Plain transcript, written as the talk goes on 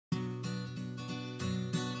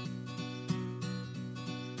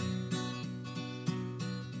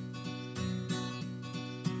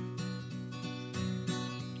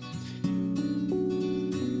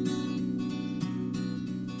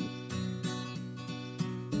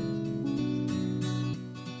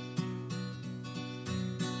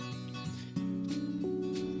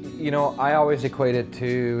You know, I always equate it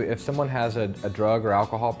to if someone has a drug or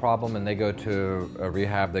alcohol problem and they go to a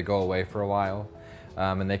rehab, they go away for a while,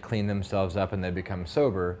 and they clean themselves up and they become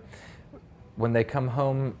sober. When they come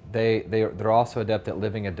home, they're also adept at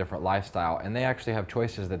living a different lifestyle, and they actually have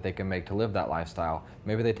choices that they can make to live that lifestyle.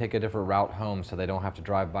 Maybe they take a different route home so they don't have to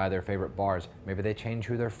drive by their favorite bars. Maybe they change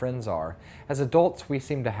who their friends are. As adults, we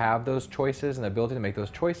seem to have those choices and the ability to make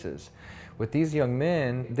those choices. With these young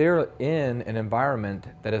men, they're in an environment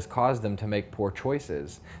that has caused them to make poor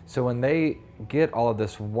choices. So when they get all of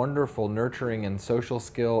this wonderful nurturing and social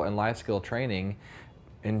skill and life skill training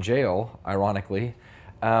in jail, ironically,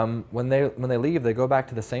 when they leave, they go back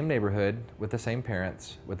to the same neighborhood with the same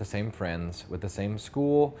parents, with the same friends, with the same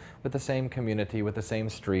school, with the same community, with the same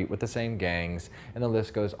street, with the same gangs, and the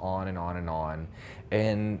list goes on and on and on.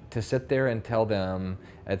 And to sit there and tell them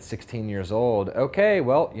at 16 years old, okay,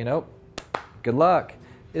 well, you know, good luck,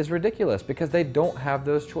 is ridiculous because they don't have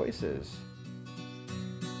those choices.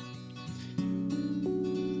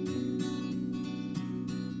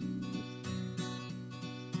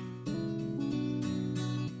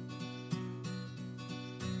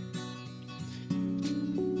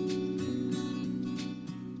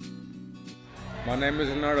 My name is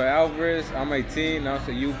Leonardo Alvarez. I'm 18. I'm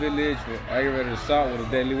at U Village with aggravated assault with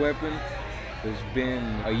a deadly weapon. It's been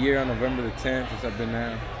a year on November the 10th since I've been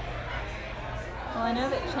down. Well, I know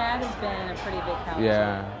that Chad has been a pretty big help.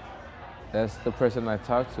 Yeah, that's the person I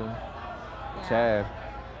talked to, Yeah. Chad.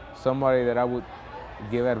 Somebody that I would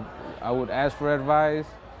I would ask for advice,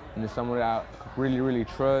 and then somebody I really, really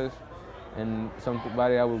trust, and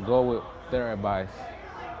somebody I would go with their advice.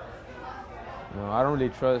 You know, I don't really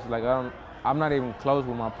trust, like I'm not even close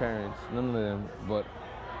with my parents, none of them, but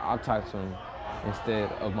I'll talk to them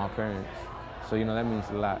instead of my parents. So, you know, that means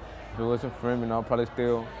a lot. If it wasn't for him, you know, I'd probably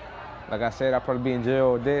still, like I said, I'd probably be in jail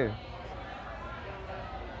or dead.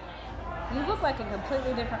 You look like a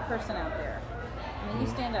completely different person out there. I mean, you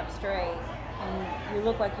stand up straight, and you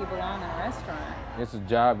look like you belong in a restaurant. It's a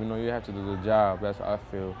job, you know, you have to do the job, that's how I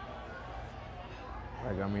feel.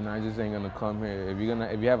 Like, I mean, I just ain't gonna come here. If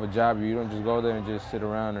you have a job, you don't just go there and just sit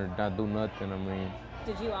around or not do nothing, I mean.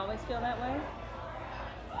 Did you always feel that way?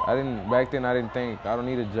 Back then I didn't think, I don't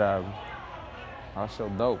need a job. I was so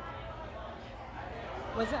dope.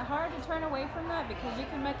 Was it hard to turn away from that? Because you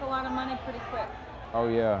can make a lot of money pretty quick. Oh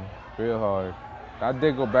yeah, real hard. I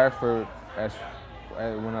did go back for,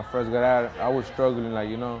 when I first got out, I was struggling, like,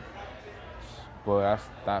 you know, but I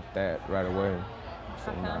stopped that right away.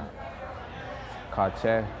 So, How come? Called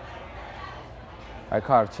Chad. I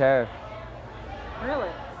called Chad. Really?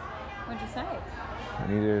 What'd you say? I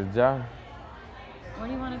needed a job. Where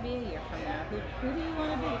do you want to be a year from now? Who do you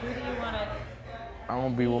want to be? Who do you want to... I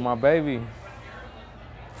want to be with my baby.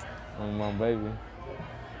 I'm with my baby.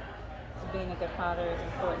 So being a good father is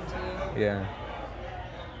important to you? Yeah.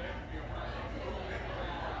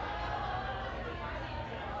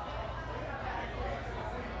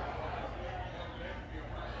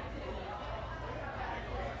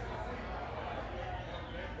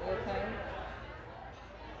 You okay?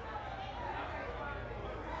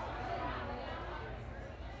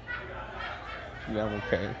 Yeah, I'm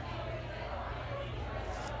okay.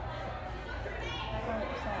 How come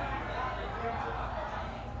you're sad?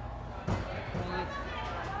 Well,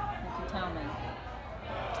 you can tell me.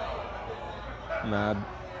 Nah,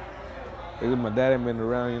 because my dad ain't been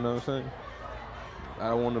around, you know what I'm saying? I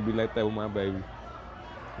don't want to be like that with my baby.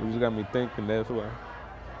 It just got me thinking, that's why.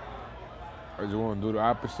 I just want to do the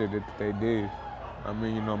opposite that they did. I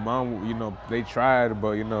mean, you know, mom, you know, they tried,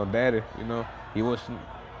 but, you know, daddy, you know, he wasn't,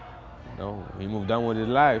 you know, he moved on with his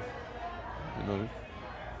life. You know,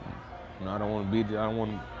 I don't want to be, I don't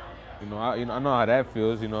want to, I know how that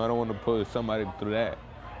feels, you know, I don't want to put somebody through that.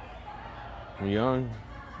 I'm young,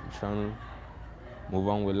 I'm trying to move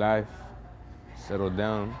on with life, settle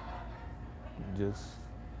down, just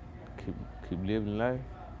keep living life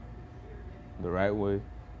the right way.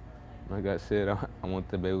 Like I said, I want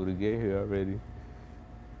to be able to get here already.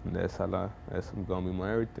 And that's gonna be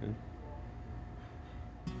my everything.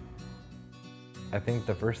 I think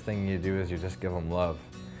the first thing you do is you just give them love.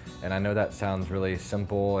 And I know that sounds really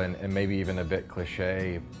simple and maybe even a bit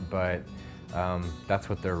cliche, but that's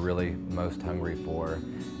what they're really most hungry for.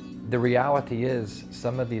 The reality is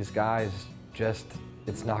some of these guys just,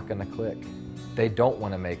 it's not gonna click. They don't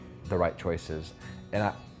wanna make the right choices.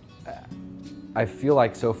 And I feel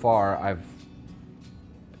like so far I've,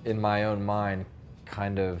 in my own mind,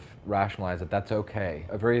 kind of rationalized that that's okay.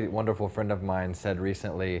 A very wonderful friend of mine said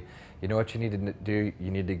recently, you know what you need to do? You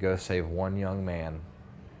need to go save one young man,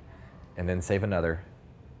 and then save another,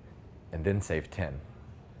 and then save 10,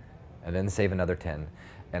 and then save another 10.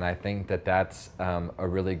 And I think that that's a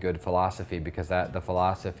really good philosophy, because the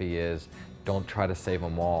philosophy is don't try to save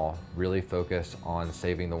them all. Really focus on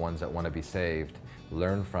saving the ones that want to be saved,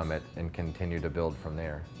 learn from it, and continue to build from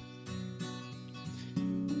there.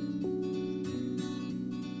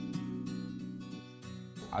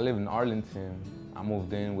 I live in Arlington. I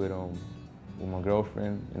moved in with my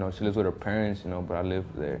girlfriend. You know, she lives with her parents, you know, but I live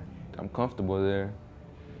there. I'm comfortable there.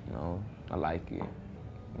 You know, I like it.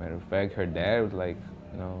 Matter of fact, her dad was like,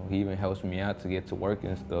 you know, he even helps me out to get to work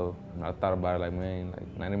and stuff. And I thought about it like, man,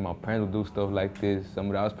 like, not even my parents would do stuff like this.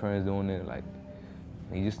 Somebody else's parents doing it, like,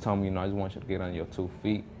 he just told me, you know, I just want you to get on your 2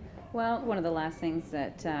 feet. Well, one of the last things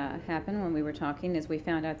that happened when we were talking is we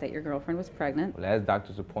found out that your girlfriend was pregnant. Last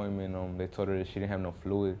doctor's appointment, they told her that she didn't have no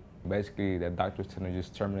fluid. Basically, that doctor was telling her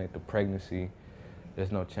just terminate the pregnancy.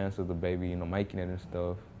 There's no chance of the baby, you know, making it and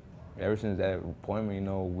stuff. Ever since that appointment, you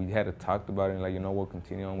know, we had to talk about it and like, you know, we'll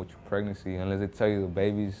continue on with your pregnancy. Unless they tell you the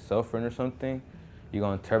baby's suffering or something, you're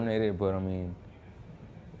gonna terminate it. But I mean,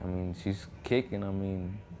 she's kicking. I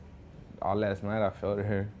mean, all last night I felt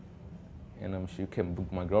her, and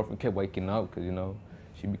my girlfriend kept waking up because, you know,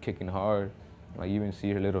 she be kicking hard. Like, you even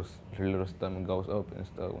see her little stomach goes up and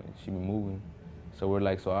stuff when she be moving. So we're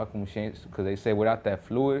like, so how come she ain't? Because they say without that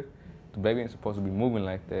fluid, the baby ain't supposed to be moving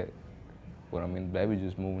like that. But I mean, the baby's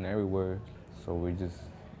just moving everywhere. So we're just,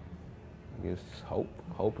 I guess,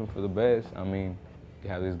 hoping for the best. I mean, you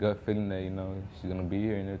have this gut feeling that, you know, she's gonna be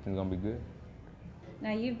here and everything's gonna be good.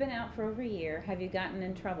 Now, you've been out for over a year. Have you gotten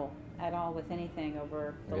in trouble at all with anything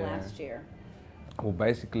over the last year? Well,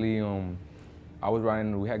 basically, I was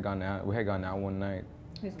riding. We had gone out one night.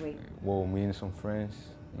 Who's we? Well, me and some friends.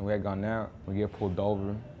 And we had gone out. We get pulled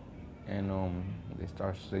over, and they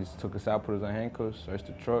just took us out, put us on handcuffs, searched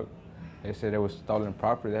the truck. They said there was stolen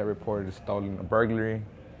property. They had reported a stolen burglary,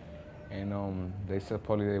 and they said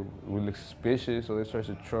probably we looked suspicious, so they searched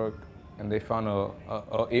the truck, and they found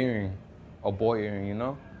a earring, a boy earring, you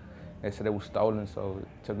know. They said it was stolen, so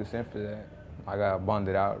it took us in for that. I got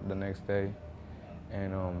bonded out the next day,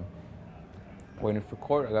 and waiting for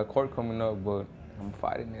court. I got court coming up, but I'm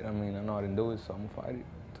fighting it. I mean, I know I didn't do it, so I'm gonna fight it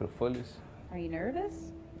to the fullest. Are you nervous?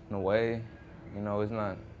 In a way, you know, it's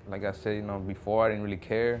not, like I said, you know, before I didn't really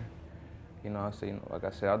care. You know, I say, you know, like I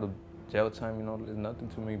said, I'll do jail time, you know, it's nothing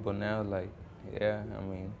to me, but now, like, yeah, I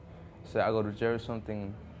mean, say I go to jail or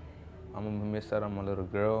something, I'm gonna miss out on my little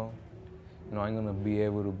girl. You know, I ain't gonna be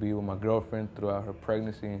able to be with my girlfriend throughout her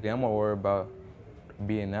pregnancy. Yeah, I'm gonna worry about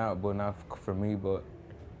being out, but not for me, but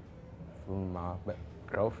for my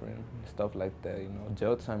girlfriend, stuff like that, you know.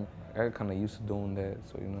 Jail time, I got kinda used to doing that,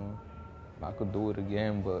 so, you know, I could do it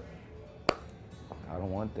again, but I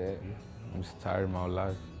don't want that. I'm just tired of my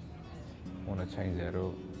life. I wanna change that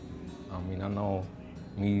up. I mean, I know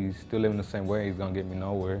me still living the same way is gonna get me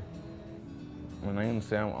nowhere. I mean, I ain't gonna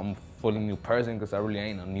say I'm a fully new person, because I really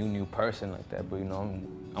ain't a new person like that, but, you know,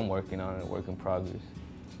 I'm working on it, work in progress.